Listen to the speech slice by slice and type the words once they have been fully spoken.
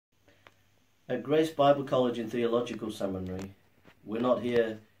At Grace Bible College and Theological Seminary, we're not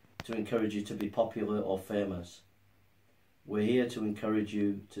here to encourage you to be popular or famous. We're here to encourage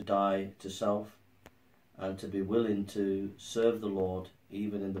you to die to self and to be willing to serve the Lord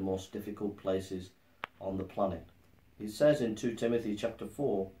even in the most difficult places on the planet. It says in 2 Timothy chapter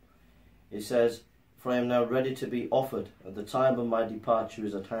 4, it says, "For I am now ready to be offered, and the time of my departure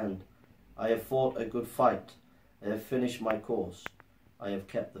is at hand. I have fought a good fight. I have finished my course. I have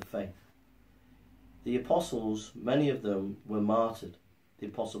kept the faith." The apostles, many of them were martyred. The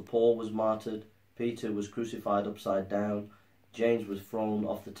apostle Paul was martyred. Peter was crucified upside down. James was thrown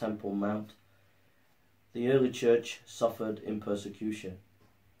off the Temple Mount. The early church suffered in persecution.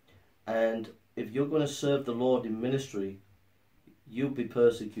 And if you're going to serve the Lord in ministry, you'll be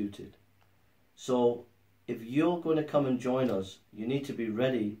persecuted. So if you're going to come and join us, you need to be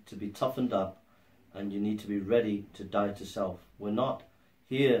ready to be toughened up, and you need to be ready to die to self. We're not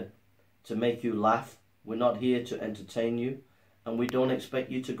here to make you laugh. We're not here to entertain you. And we don't expect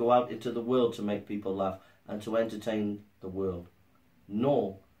you to go out into the world to make people laugh and to entertain the world.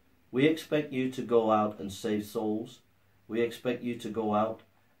 No, we expect you to go out and save souls. We expect you to go out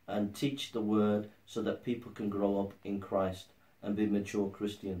and teach the word so that people can grow up in Christ and be mature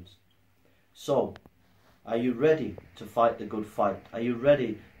Christians. So, are you ready to fight the good fight? Are you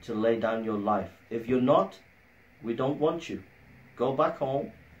ready to lay down your life? If you're not, we don't want you. Go back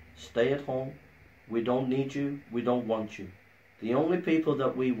home. Stay at home. We don't need you. We don't want you. The only people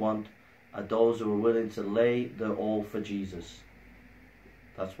that we want are those who are willing to lay their all for Jesus.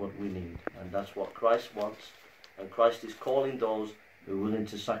 That's what we need. And that's what Christ wants. And Christ is calling those who are willing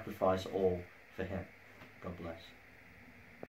to sacrifice all for Him. God bless.